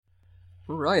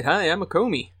All right, hi, I'm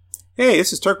Akomi. Hey,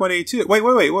 this is Turk182. Wait,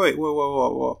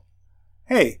 whoa.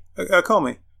 Hey,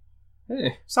 Akomi.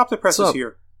 Hey. Stop the presses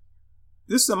here.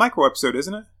 This is a micro episode,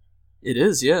 isn't it? It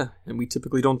is, yeah, and we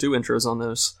typically don't do intros on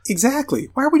those. Exactly.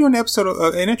 Why are we doing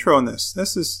an intro on this?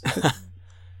 This is...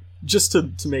 Just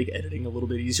to make editing a little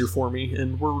bit easier for me,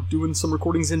 and we're doing some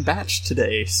recordings in batch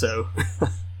today, so...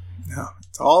 No,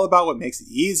 it's all about what makes it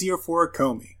easier for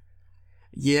Akomi.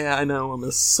 Yeah, I know, I'm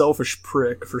a selfish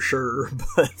prick, for sure,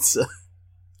 but...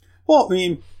 Well, I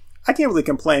mean, I can't really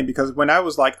complain, because when I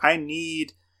was like, I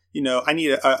need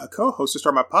a co-host to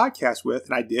start my podcast with,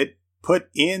 and I did put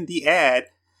in the ad,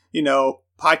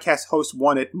 podcast host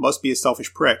wanted, must be a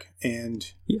selfish prick,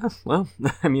 and... Yeah, well,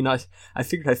 I mean, I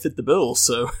figured I fit the bill,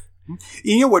 so...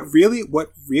 You know what really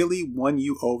won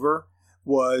you over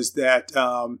was that,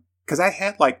 because I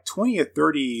had like 20 or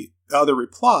 30 other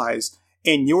replies,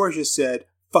 and yours just said,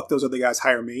 fuck those other guys,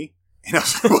 hire me. And I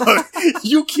was like, well,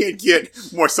 you can't get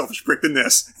more selfish prick than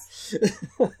this.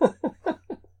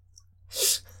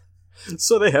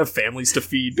 So they have families to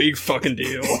feed, big fucking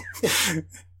deal.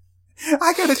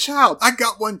 I got a child. I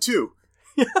got one too.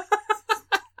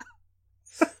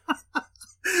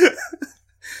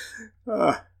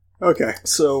 Okay.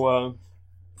 So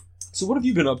what have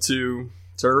you been up to,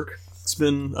 Turk? It's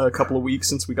been a couple of weeks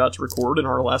since we got to record, and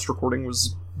our last recording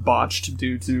was botched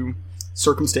due to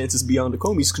circumstances beyond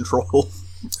Akomi's control.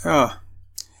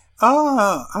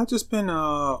 I've just been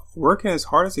working as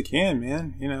hard as I can,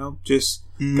 man. Just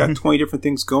got 20 different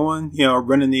things going.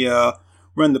 Running the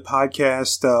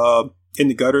podcast In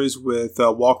the Gutters with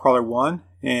Wallcrawler 1,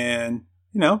 and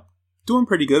doing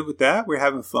pretty good with that. We're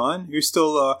having fun. We're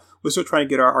still trying to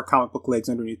get our comic book legs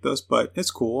underneath us, but it's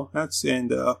cool. That's been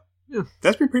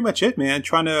pretty much it, man.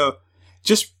 Trying to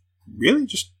just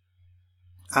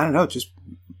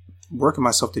working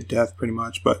myself to death pretty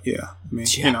much. But yeah, I mean,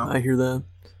 I hear that.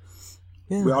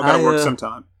 Yeah, we all gotta work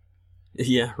sometime.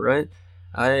 Yeah, right.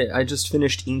 I just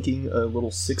finished inking a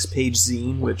little 6-page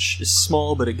zine, which is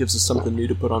small, but it gives us something new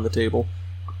to put on the table.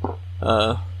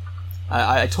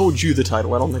 I told you the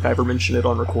title. I don't think I ever mentioned it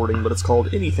on recording, but it's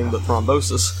called Anything But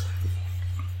Thrombosis.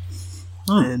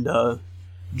 And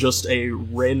just a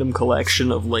random collection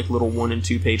of like little 1- and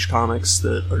 2-page comics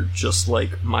that are just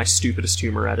like my stupidest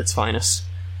humor at its finest.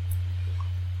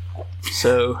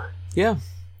 So, yeah.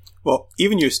 Well,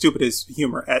 even your stupidest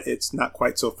humor at its not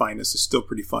quite so finest is still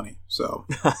pretty funny. So,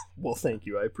 well, thank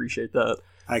you. I appreciate that.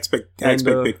 I expect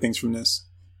big things from this.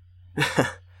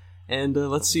 And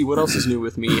let's see, what else is new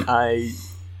with me? I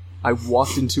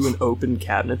walked into an open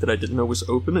cabinet that I didn't know was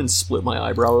open and split my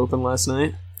eyebrow open last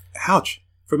night. Ouch.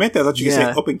 For a minute, I thought you could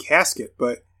say open casket,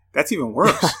 but that's even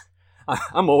worse.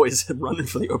 I'm always running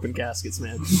for the open caskets,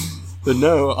 man. But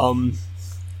no,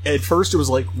 at first it was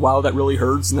like, wow, that really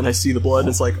hurts, and then I see the blood, and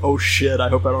it's like, oh shit, I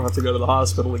hope I don't have to go to the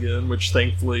hospital again, which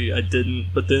thankfully I didn't.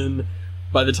 But then,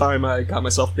 by the time I got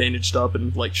myself bandaged up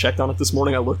and like checked on it this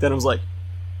morning, I looked at it and was like,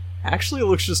 actually, it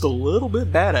looks just a little bit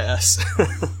badass.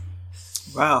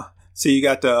 Wow. So you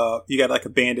got like a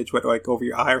bandage, like over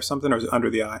your eye or something, or is it under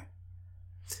the eye?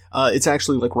 It's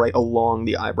actually like right along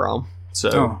the eyebrow.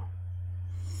 So,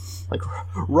 like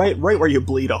right where you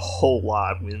bleed a whole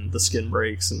lot when the skin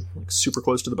breaks, and like super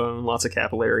close to the bone, lots of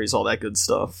capillaries, all that good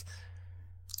stuff.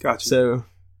 Gotcha. So,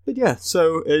 but yeah,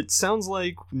 so it sounds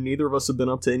like neither of us have been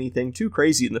up to anything too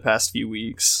crazy in the past few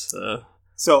weeks.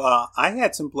 So I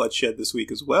had some bloodshed this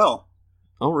week as well.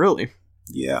 Oh, really?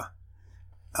 Yeah.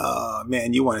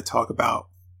 Man, you want to talk about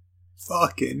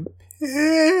fucking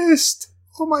pissed.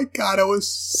 Oh my God, I was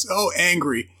so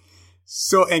angry.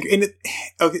 So angry. And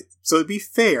okay, so to be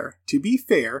fair,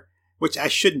 which I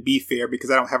shouldn't be fair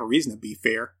because I don't have a reason to be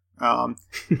fair.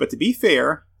 But to be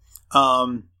fair,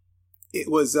 it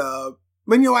was, no,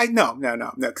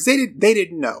 because they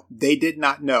didn't know. They did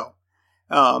not know.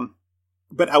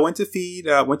 But I went to feed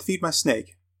my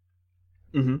snake.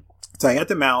 Mm-hmm. So I had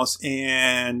the mouse,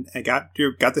 and I got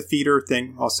the feeder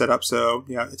thing all set up. So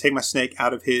I take my snake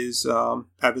out of his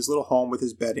little home with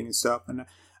his bedding and stuff, and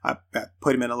I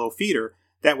put him in a little feeder.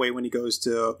 That way, when he goes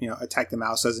to attack the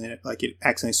mouse, doesn't like it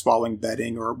accidentally swallowing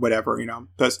bedding or whatever.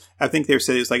 Because I think they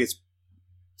said it's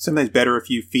sometimes better if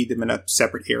you feed them in a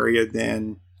separate area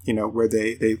than where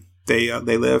they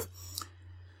live.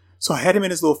 So I had him in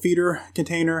his little feeder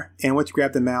container and went to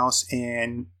grab the mouse,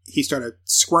 and he started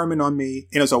squirming on me,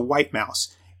 and it was a white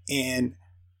mouse. And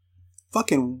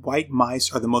fucking white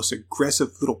mice are the most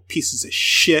aggressive little pieces of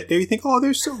shit. They think, oh,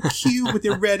 they're so cute with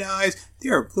their red eyes.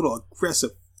 They're a little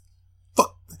aggressive.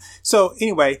 Fuck. So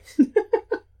anyway,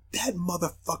 that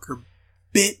motherfucker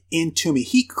bit into me.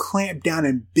 He clamped down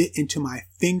and bit into my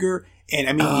finger. And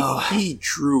I mean, he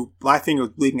drew, my finger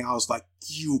was bleeding. I was like,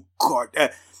 you God.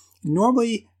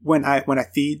 Normally, when I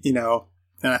feed, and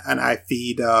I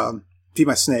feed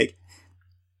my snake,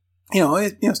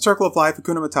 circle of life,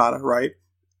 Hakuna Matata, right?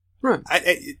 Right.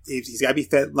 He's got to be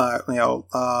fed,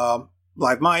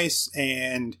 live mice,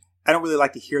 and I don't really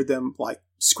like to hear them like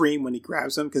scream when he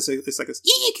grabs them because it's like this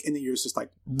eek, and then you're just like,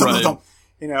 dum, dum,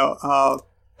 dum,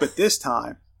 But this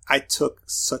time, I took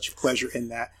such pleasure in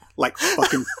that, like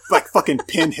fucking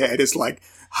Pinhead is like,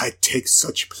 I take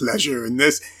such pleasure in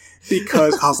this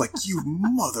because I was like, you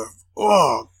mother,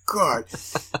 oh God.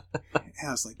 And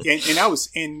I was like,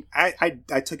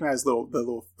 I took him out of the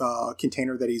little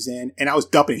container that he's in, and I was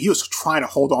dumping. He was trying to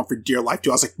hold on for dear life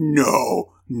too. I was like,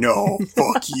 no,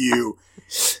 fuck you.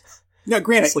 Now,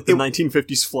 granted, it's like the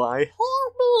 1950s Fly.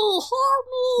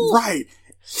 Right.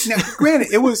 Now,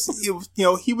 granted, it was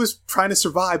he was trying to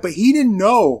survive, but he didn't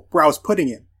know where I was putting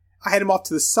him. I had him off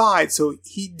to the side, so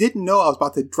he didn't know I was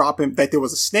about to drop him, that there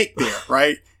was a snake there,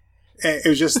 right? And it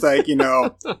was just like,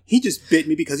 he just bit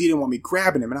me because he didn't want me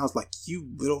grabbing him. And I was like, you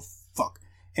little fuck.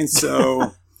 And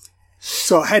so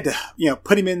I had to,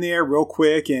 put him in there real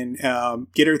quick and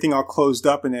get everything all closed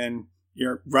up, and then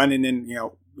running and,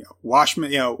 wash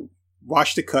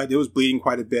the cut. It was bleeding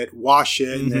quite a bit. Wash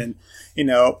it, and then,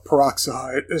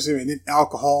 peroxide, and then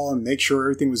alcohol, and make sure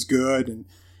everything was good, and,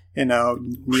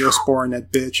 Neosporin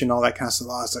that bitch and all that kind of stuff.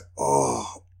 I was like,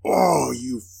 oh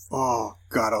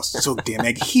God, I was so damn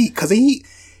angry. Because he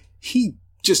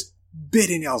just bit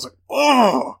in. I was like,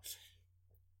 wow.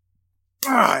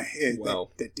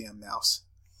 That damn mouse.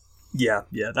 Yeah,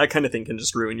 that kind of thing can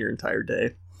just ruin your entire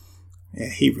day. Yeah,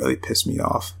 he really pissed me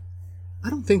off. I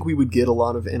don't think we would get a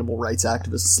lot of animal rights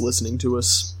activists listening to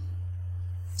us.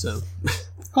 So,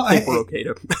 I think we're okay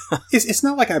to... It's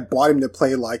not like I bought him to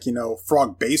play, like,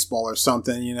 frog baseball or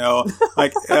something,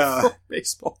 like...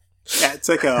 baseball. Yeah, it's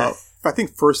like I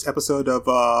think first episode of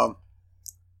Beavis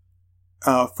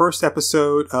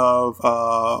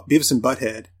and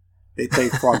Butthead, they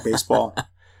played frog baseball.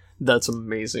 That's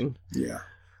amazing. Yeah.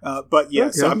 But yeah,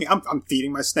 okay. So I mean, I'm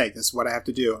feeding my snake. That's what I have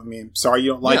to do. I mean, sorry you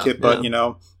don't like it, but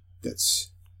it's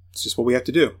just what we have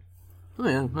to do. Oh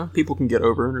yeah, well, people can get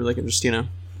over it, or they can just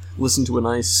listen to a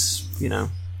nice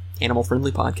animal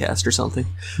friendly podcast or something.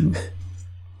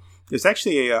 There's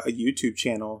actually a YouTube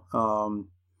channel.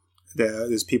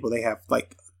 There's people, they have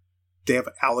an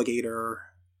alligator,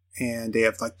 and they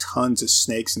have like tons of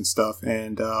snakes and stuff,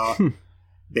 and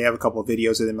they have a couple of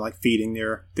videos of them like feeding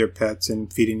their pets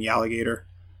and feeding the alligator,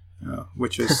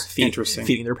 which is interesting.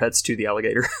 Feeding their pets to the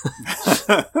alligator.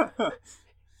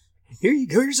 Here you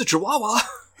go. Here's a chihuahua.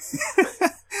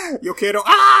 Yo quiero.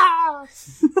 Ah!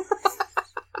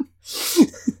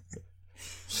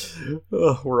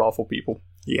 We're awful people.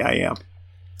 Yeah, I am.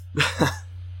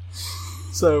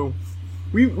 So,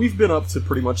 we've been up to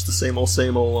pretty much the same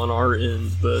old on our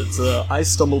end, but I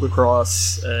stumbled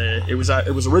across it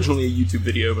was originally a YouTube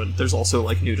video, but there's also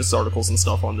like nudist articles and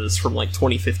stuff on this from like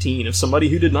 2015 of somebody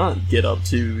who did not get up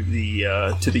to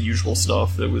the usual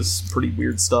stuff. It was pretty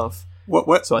weird stuff.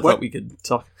 So I thought we could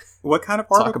talk. What kind of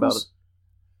articles? Talk about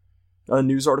it.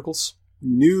 News articles.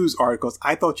 News articles.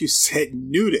 I thought you said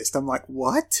nudist. I'm like,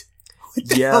 what? What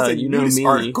the yeah, hell's a you know nudist me.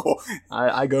 Article?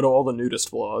 I go to all the nudist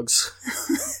blogs.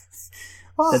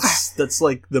 That's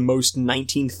like the most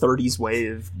 1930s way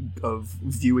of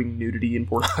viewing nudity and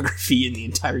pornography in the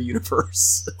entire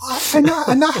universe. I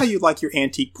know how you like your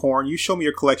antique porn. You show me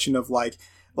your collection of like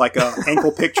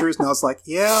ankle pictures, and I was like,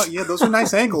 yeah, those are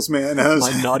nice ankles, man.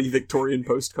 My naughty Victorian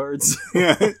postcards.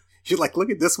 Yeah, you're like, look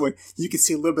at this one. You can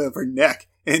see a little bit of her neck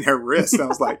and her wrist. And I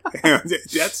was like,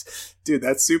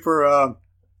 that's super.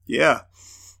 Yeah.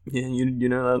 Yeah, you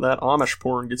know that Amish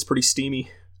porn gets pretty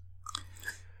steamy.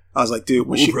 I was like, dude,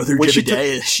 when she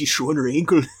showed her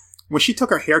ankle. When she took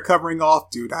her hair covering off,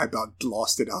 dude, I about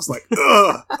lost it. I was like,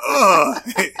 ugh.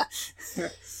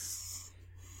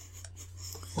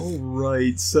 All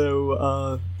right,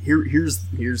 so here's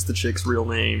the chick's real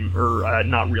name, or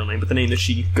not real name, but the name that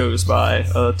she goes by.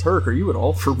 Turk, are you at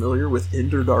all familiar with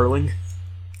Ender Darling?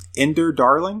 Ender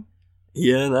Darling?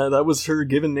 Yeah, that was her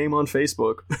given name on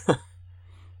Facebook.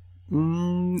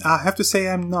 I have to say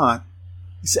I'm not.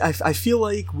 See, I feel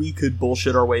like we could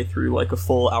bullshit our way through like a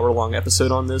full hour-long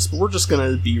episode on this, but we're just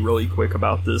gonna be really quick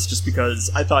about this, just because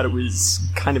I thought it was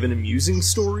kind of an amusing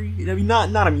story. I mean,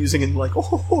 not amusing in like,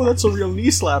 oh, that's a real knee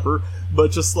slapper, but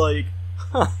just like,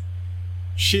 huh,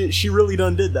 she really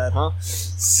done did that, huh?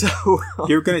 So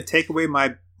you're gonna take away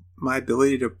my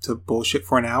ability to bullshit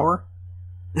for an hour?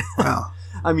 Wow.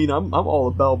 I mean, I'm all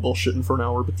about bullshitting for an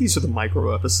hour, but these are the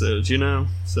micro episodes,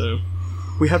 so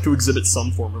we have to exhibit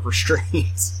some form of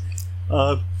restraint.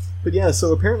 But yeah,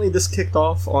 so apparently this kicked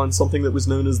off on something that was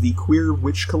known as the Queer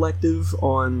Witch Collective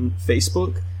on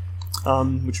Facebook,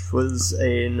 which was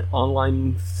an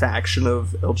online faction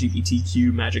of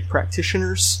LGBTQ magic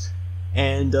practitioners.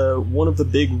 And one of the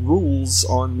big rules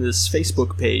on this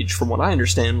Facebook page, from what I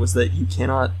understand, was that you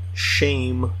cannot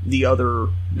shame the other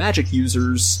magic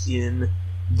users in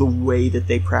the way that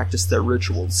they practice their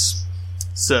rituals.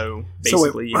 So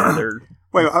basically, they're...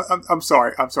 Wait, I'm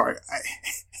sorry. I'm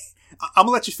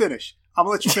gonna let you finish.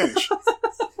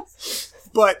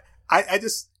 But I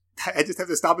just have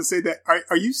to stop and say that.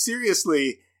 Are you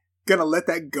seriously gonna let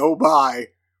that go by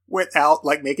without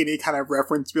like making any kind of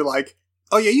reference? Be like,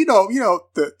 oh yeah, you know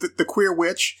the queer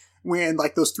witch, when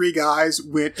like those three guys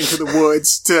went into the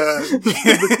woods to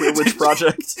the Queer Witch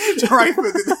Project,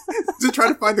 to try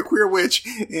to find the queer witch,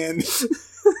 and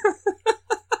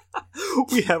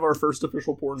we have our first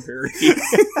official porn parody.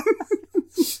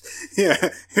 Yeah,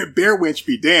 Bear Witch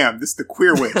be damned. This is the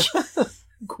Queer Witch.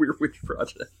 Queer Witch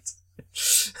Project.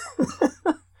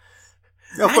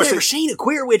 Of course, I never seen a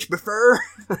queer witch before.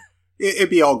 It'd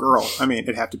be all girl. I mean,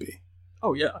 it'd have to be.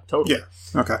 Oh yeah, totally.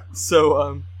 Yeah. Okay.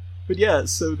 So, but yeah,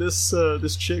 so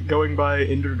this chick going by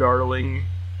Ender Darling,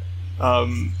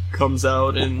 comes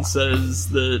out and says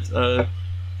that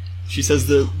she says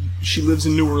that she lives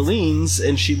in New Orleans,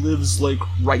 and she lives like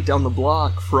right down the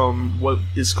block from what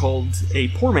is called a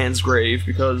poor man's grave,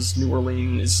 because New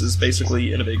Orleans is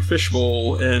basically in a big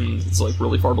fishbowl and it's like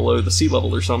really far below the sea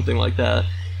level or something like that.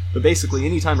 But basically,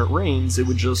 anytime it rains, it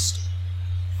would just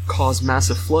cause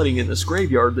massive flooding in this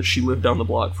graveyard that she lived down the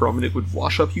block from, and it would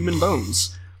wash up human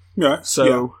bones. Yeah.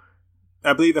 So,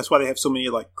 I believe that's why they have so many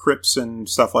like crypts and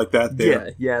stuff like that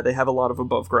there. Yeah, they have a lot of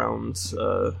above ground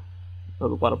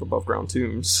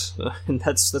tombs, and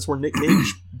that's where Nick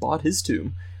Cage bought his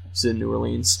tomb. It's in New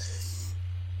Orleans.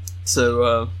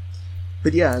 So,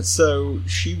 but yeah, so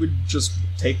she would just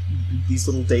take these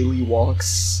little daily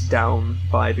walks down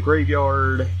by the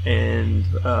graveyard and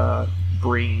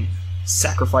bring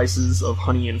sacrifices of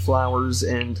honey and flowers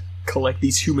and collect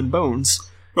these human bones.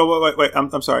 Well, wait,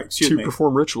 I'm sorry. Excuse me. To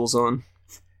perform rituals on.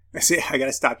 See, I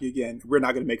gotta stop you again. We're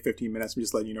not gonna make 15 minutes. I'm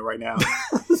just letting you know right now.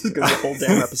 This is gonna be a whole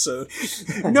damn episode.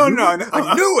 No,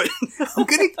 I knew it.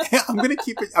 I'm gonna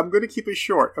keep it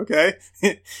short. Okay,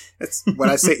 that's what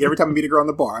I say every time I meet a girl in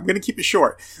the bar. I'm gonna keep it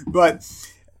short. But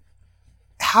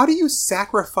how do you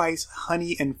sacrifice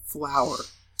honey and flour?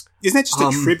 Isn't that just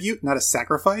a tribute, not a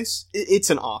sacrifice? It's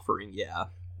an offering, yeah.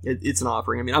 It's an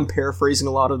offering. I mean, I'm paraphrasing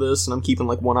a lot of this, and I'm keeping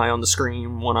like one eye on the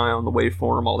screen, one eye on the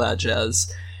waveform, all that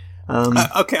jazz.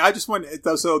 Okay, I just want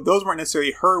so those weren't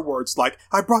necessarily her words. Like,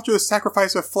 I brought you a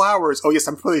sacrifice of flowers. Oh yes,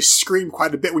 I'm probably screamed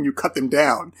quite a bit when you cut them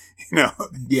down. You know.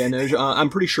 Yeah, no, I'm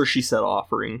pretty sure she said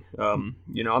offering.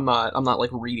 You know, I'm not like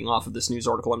reading off of this news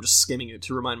article. I'm just skimming it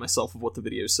to remind myself of what the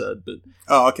video said. But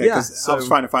okay, because I was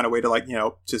trying to find a way to like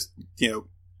just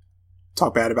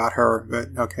talk bad about her, but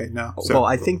okay, no. So, well,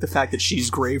 I think the fact that she's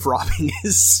grave robbing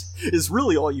is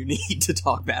really all you need to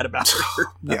talk bad about her.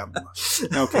 Yeah.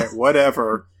 Okay,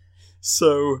 whatever.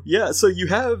 So, yeah, so you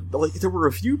have, like, there were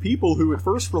a few people who at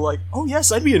first were like, oh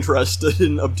yes, I'd be interested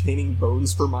in obtaining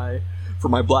bones for my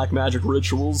black magic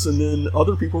rituals, and then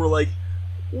other people were like,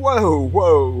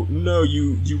 whoa, no,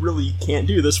 you really can't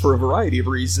do this for a variety of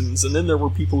reasons. And then there were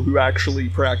people who actually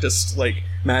practiced, like,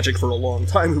 magic for a long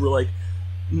time who were like,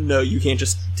 no, you can't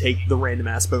just take the random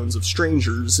ass bones of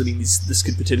strangers. I mean, this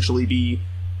could potentially be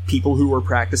people who are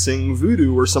practicing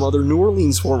voodoo or some other New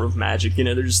Orleans form of magic. You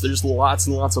know, there's lots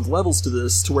and lots of levels to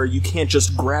this, to where you can't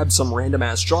just grab some random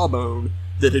ass jawbone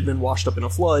that had been washed up in a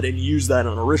flood and use that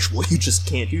on a ritual. You just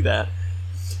can't do that.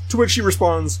 To which she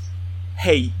responds,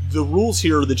 hey, the rules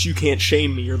here are that you can't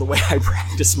shame me or the way I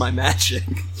practice my magic.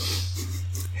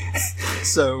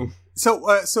 So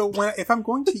if I'm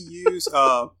going to use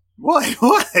what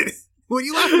are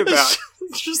you laughing about?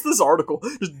 It's just this article.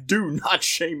 Just do not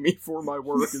shame me for my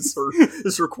work is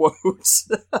her quotes.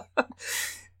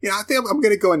 Yeah, I think I'm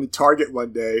going to go into Target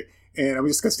one day, and I'm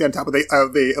just going to stand on top of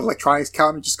the electronics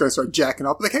counter and just going to start jacking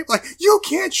up. Like, hey, you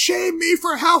can't shame me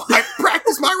for how I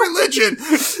practice my religion.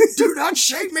 Do not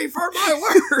shame me for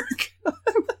my work.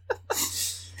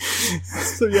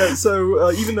 So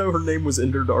even though her name was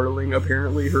Ender Darling,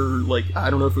 apparently her, like,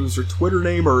 I don't know if it was her Twitter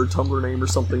name or her Tumblr name or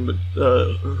something, but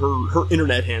her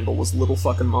internet handle was Little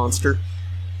Fucking Monster.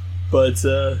 But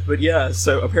yeah,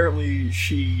 so apparently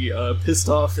she pissed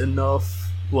off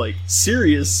enough, like,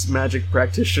 serious magic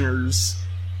practitioners,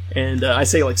 and I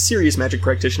say, like, serious magic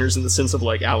practitioners in the sense of,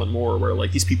 like, Alan Moore, where,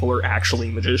 like, these people are actually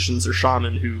magicians or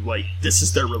shaman who, like, this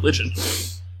is their religion.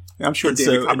 I'm sure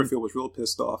David Copperfield was real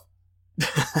pissed off.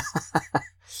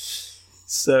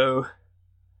 So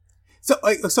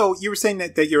So you were saying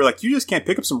that you're like, you just can't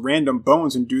pick up some random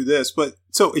bones and do this, but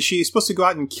so is she supposed to go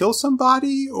out and kill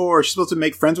somebody, or is she supposed to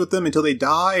make friends with them until they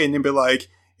die and then be like,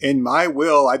 in my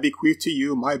will, I bequeath to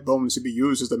you my bones to be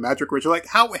used as a magic ritual? Like,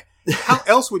 how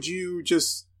else would you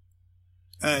just...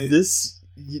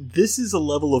 This is a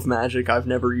level of magic I've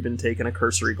never even taken a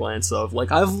cursory glance of.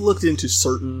 Like, I've looked into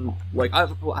certain... Like, I'm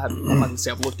not going to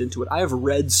say I've looked into it. I have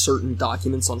read certain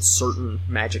documents on certain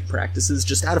magic practices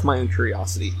just out of my own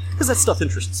curiosity. Because that stuff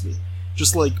interests me.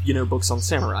 Just like, books on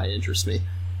samurai interest me.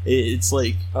 It's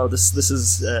like, oh, this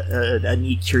is a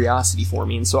neat curiosity for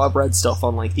me. And so I've read stuff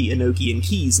on, like, the Enochian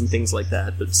keys and things like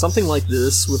that. But something like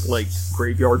this with, like,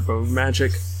 graveyard bone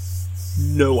magic...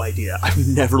 No idea. I've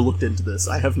never looked into this.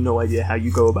 I have no idea how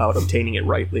you go about obtaining it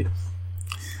rightly.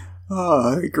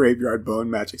 Oh, graveyard bone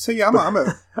magic. So yeah, I'm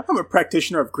a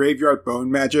practitioner of graveyard bone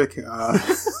magic.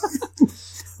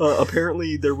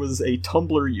 Apparently there was a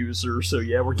Tumblr user, so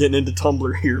yeah, we're getting into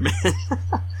Tumblr here, man.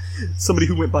 Somebody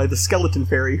who went by the Skeleton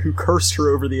Fairy, who cursed her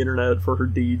over the internet for her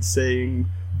deeds, saying,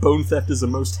 "Bone theft is a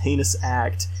most heinous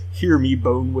act. Hear me,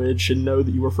 Bone Witch, and know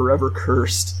that you are forever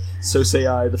cursed. So say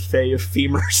I, the Fae of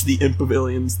Femurs, the Imp of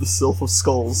Ilions, the Sylph of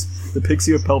Skulls, the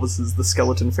Pixie of Pelvises, the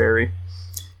Skeleton Fairy."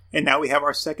 And now we have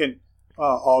our second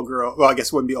all-girl, well, I guess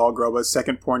it wouldn't be all-girl, but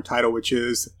second porn title, which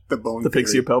is the Bone The Fairy.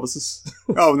 Pixie of Pelvises.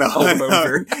 Oh, no. Oh, the Bone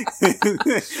Fairy.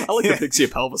 I like the Pixie of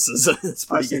Pelvises. It's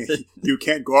pretty good. You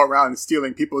can't go around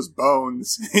stealing people's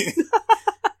bones.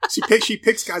 She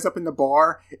picks guys up in the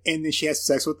bar, and then she has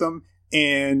sex with them,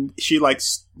 and she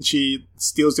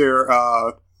steals their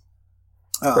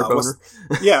boner.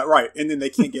 Yeah, right. And then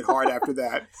they can't get hard after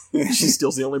that. She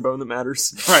steals the only bone that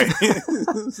matters. Right.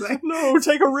 It's like, no,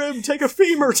 take a rib, take a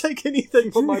femur, take anything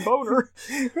but my boner.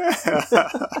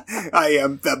 I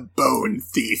am the bone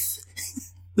thief.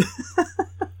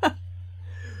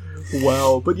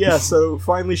 Well, but yeah, so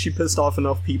finally she pissed off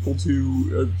enough people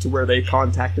to where they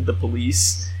contacted the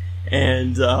police,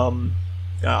 and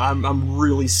I'm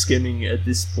really skimming at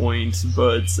this point,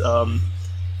 but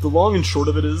the long and short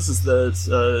of it is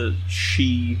that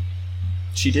she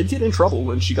did get in trouble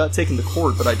when she got taken to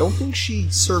court, but I don't think she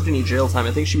served any jail time.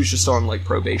 I think she was just on, like,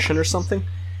 probation or something.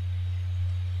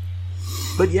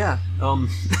 But yeah,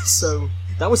 so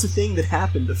that was a thing that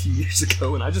happened a few years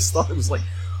ago, and I just thought it was like,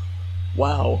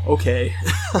 wow, okay.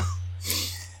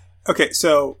 Okay,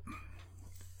 so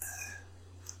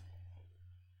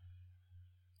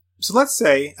let's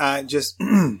say, just...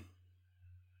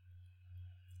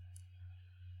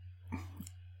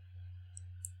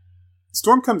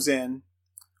 Storm comes in,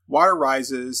 water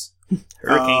rises.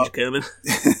 Hurricane's coming.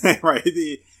 Right.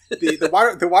 The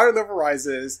water level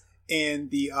rises, and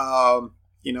the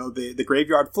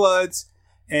graveyard floods,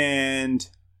 and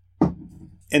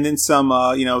then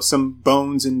some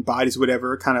bones and bodies,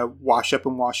 whatever, kind of wash up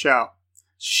and wash out.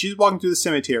 She's walking through the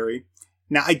cemetery.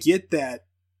 Now I get that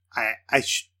I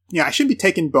shouldn't be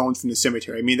taking bones from the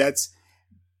cemetery. I mean,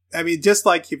 just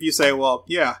like if you say, well,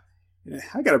 yeah,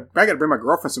 I gotta bring my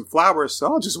girlfriend some flowers, so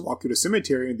I'll just walk through the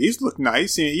cemetery and these look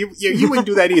nice. You wouldn't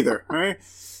do that either, right?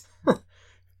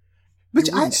 But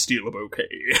you wouldn't steal a bouquet.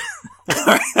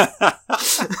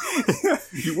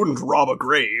 You wouldn't rob a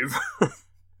grave.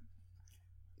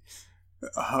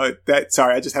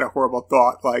 Sorry, I just had a horrible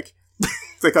thought. Like,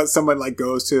 it's like how someone like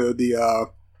goes to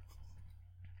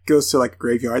like a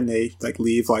graveyard and they like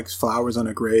leave like flowers on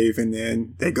a grave, and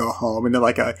then they go home, and then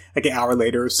like an hour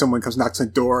later someone comes, knocks on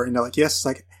the door, and they're like, yes, it's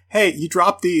like, hey, you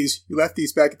dropped these, you left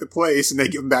these back at the place, and they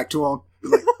give them back to them.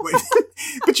 Like, wait.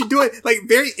 But you do it like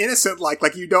very innocent,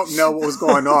 like you don't know what was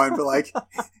going on, but like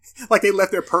they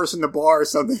left their purse in the bar or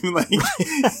something. Like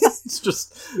it's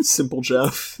just Simple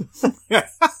Jeff.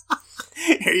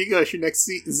 Here you go, it's your next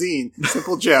zine,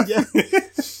 Simple Jeff. Yeah.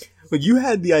 Well, you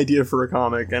had the idea for a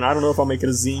comic, and I don't know if I'll make it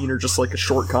a zine or just like a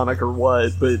short comic or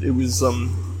what, but it was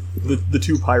the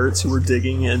two pirates who were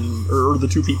digging, or the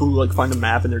two people who like find a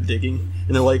map and they're digging,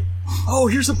 and they're like, oh,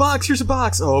 here's a box.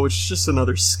 Oh, it's just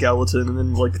another skeleton, and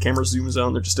then like the camera zooms out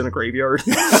and they're just in a graveyard.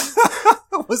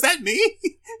 Was that me?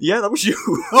 Yeah, that was you.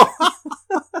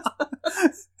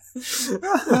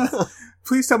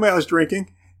 Please tell me I was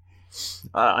drinking.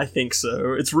 I think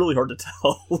so. It's really hard to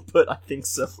tell, but I think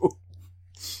so.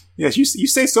 Yes, you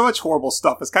say so much horrible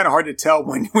stuff. It's kind of hard to tell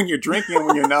when you're drinking and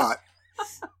when you're not.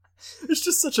 There's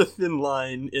just such a thin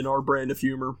line in our brand of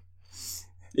humor.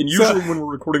 And usually when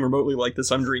we're recording remotely like this,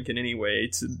 I'm drinking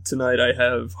anyway. Tonight I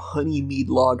have honey mead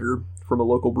lager from a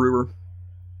local brewer.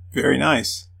 Very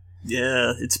nice.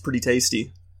 Yeah, it's pretty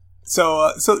tasty.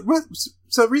 So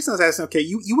the reason I was asking, okay,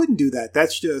 you wouldn't do that.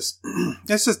 That's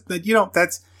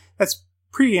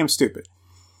pretty damn stupid.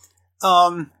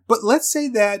 But let's say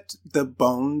that the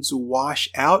bones wash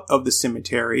out of the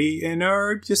cemetery and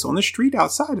are just on the street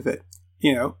outside of it.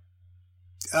 You know,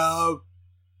 I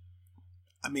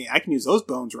mean, I can use those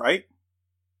bones, right?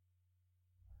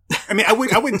 I mean, I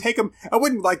wouldn't take them. I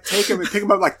wouldn't like take them and pick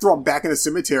them up, like throw them back in the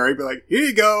cemetery. Be like, here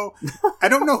you go. I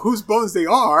don't know whose bones they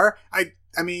are. I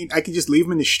mean, I can just leave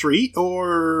them in the street,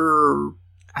 or.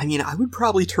 I mean, I would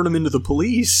probably turn them into the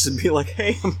police and be like,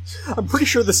 hey, I'm pretty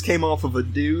sure this came off of a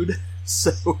dude,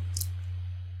 so...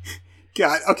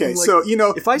 God, okay, like, so, you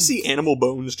know... If I see animal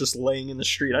bones just laying in the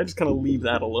street, I just kind of leave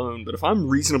that alone, but if I'm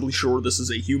reasonably sure this is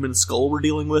a human skull we're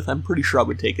dealing with, I'm pretty sure I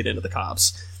would take it into the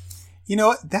cops. You know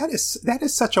what? That is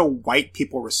such a white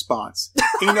people response.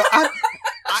 You know,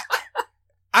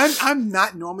 I'm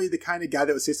not normally the kind of guy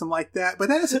that would say something like that, but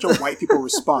that is such a white people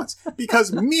response.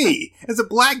 Because me, as a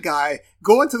black guy,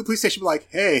 going to the police station and be like,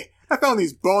 hey, I found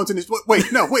these bones in this...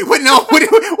 Wait, no. Why am I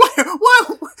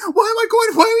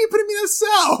going... Why are you putting me in a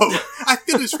cell? I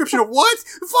fit the description of what?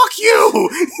 Fuck you!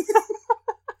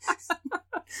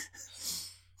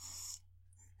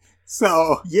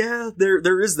 So... Yeah,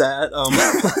 there is that.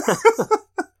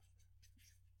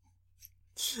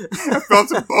 I found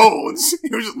some bones. He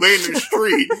was just laying in the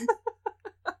street.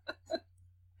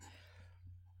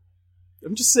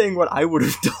 I'm just saying what I would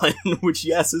have done, which,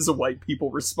 yes, is a white people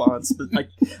response, but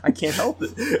I can't help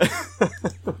it.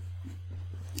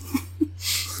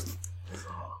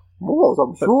 Well,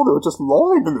 I'm sure they were just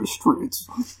lying in the streets.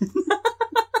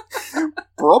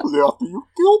 Probably after you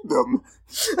killed them.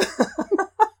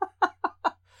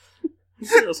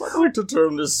 Yes, I'd like to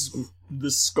turn this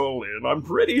skull in. I'm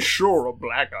pretty sure a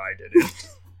black guy did it.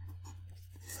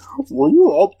 Were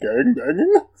you out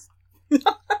gangbanging?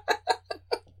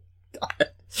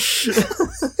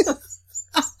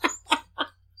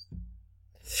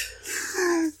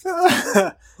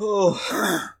 Oh.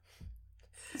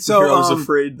 So I was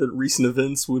afraid that recent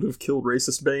events would have killed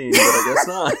Racist Bane, but I guess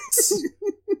not.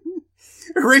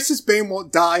 Racist Bane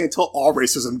won't die until all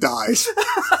racism dies.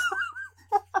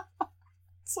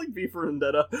 It's like V for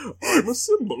Vendetta. I'm a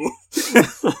symbol.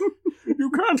 You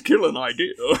can't kill an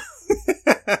idea.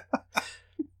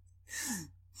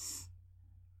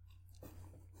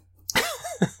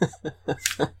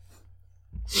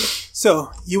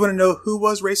 So, you want to know who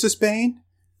was Racist Bane?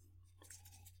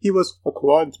 He was a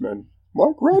Klansman.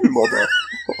 My grandmother.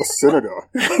 A senator.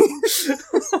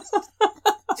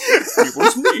 It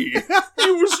was me.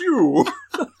 It was you.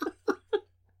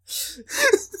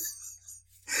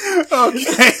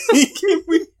 Okay.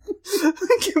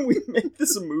 Can we make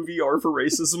this a movie R for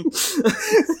racism?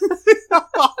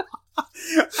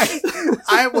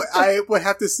 I would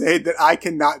have to say that I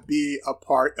cannot be a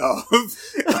part of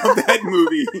that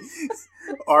movie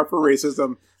R for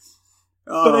racism.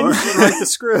 But I need to write the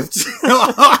script. No,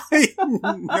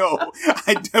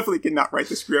 I definitely cannot write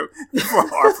the script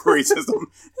for R for racism.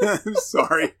 I'm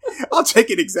sorry. I'll take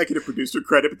an executive producer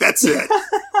credit, but that's it.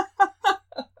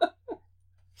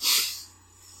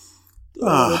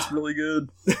 Oh, that's really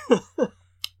good.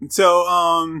 So,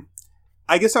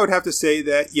 I guess I would have to say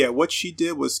that, yeah, what she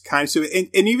did was kind of stupid.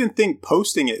 And even think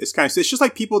posting it is kind of stupid. It's just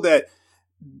like people that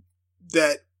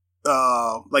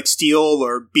like steal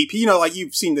or beat, you know, like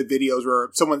you've seen the videos where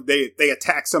someone, they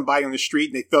attack somebody on the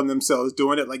street and they film themselves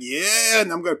doing it. Like, yeah,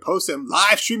 and I'm going to post them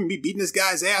live streaming me beating this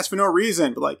guy's ass for no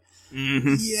reason. But like,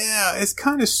 yeah, it's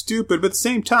kind of stupid. But at the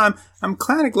same time, I'm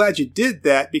kind of glad you did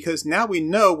that because now we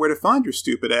know where to find your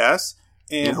stupid ass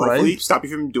and hopefully stop you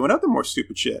from doing other more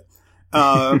stupid shit.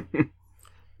 But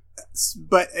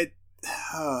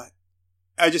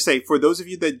I just say, for those of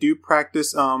you that do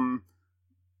practice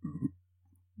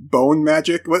bone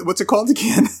magic, what's it called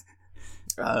again?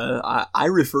 I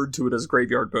referred to it as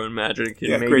graveyard bone magic, and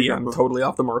yeah, maybe I'm totally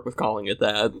off the mark with calling it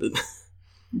that. But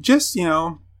just, you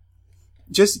know,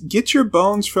 just get your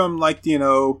bones from, like, you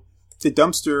know, the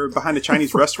dumpster behind a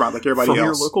Chinese restaurant like everybody from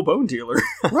else. Your local bone dealer.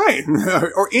 Right.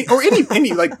 or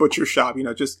any like butcher shop, you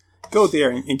know, just go there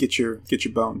and get your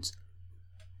bones.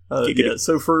 Yeah,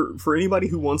 so for anybody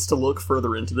who wants to look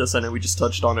further into this, I know we just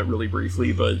touched on it really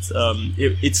briefly, but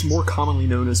it's more commonly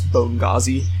known as Bone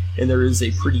Ghazi, and there is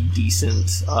a pretty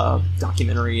decent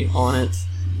documentary on it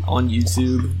on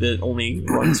YouTube that only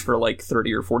runs for like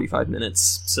 30 or 45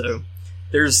 minutes, so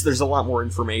there's a lot more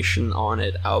information on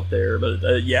it out there,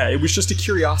 but yeah, it was just a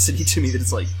curiosity to me that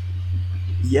it's like,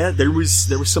 yeah, there was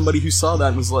somebody who saw that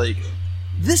and was like,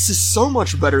 this is so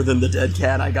much better than the dead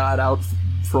cat I got out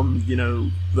from, you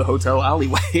know, the hotel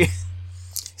alleyway.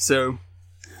 So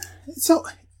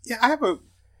yeah, I have a,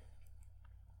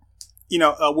 you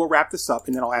know, we'll wrap this up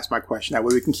and then I'll ask my question. That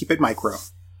way we can keep it micro.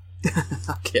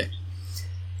 Okay.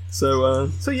 So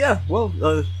yeah, well,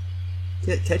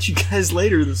 catch you guys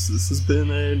later. This has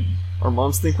been our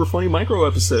Moms Think We're Funny micro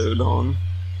episode on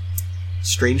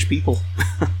strange people.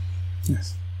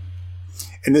 Yes.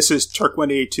 And this is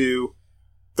Turk182,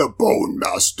 the Bone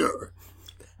Master.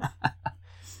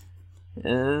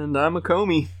 And I'm a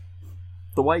Comey,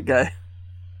 the white guy.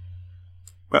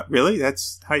 But really?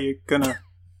 That's how you're gonna...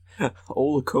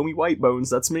 Old Comey White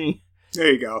Bones, that's me.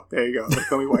 There you go. The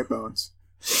Comey White Bones.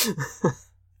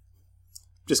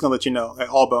 Just gonna let you know,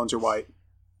 all bones are white.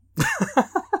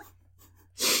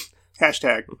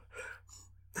 Hashtag.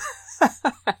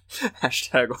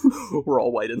 Hashtag, we're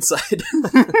all white inside.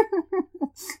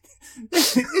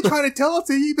 You're trying to tell us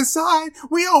that deep inside,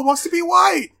 we all wants to be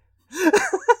white.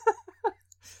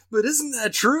 But isn't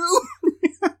that true?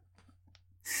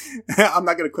 I'm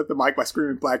not going to clip the mic by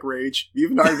screaming Black Rage,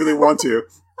 even though I really want to.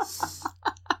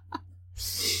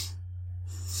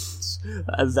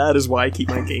 That is why I keep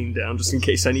my game down, just in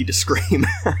case I need to scream.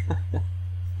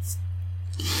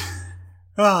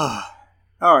 All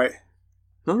right.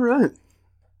 All right.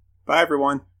 Bye,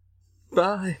 everyone.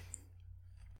 Bye.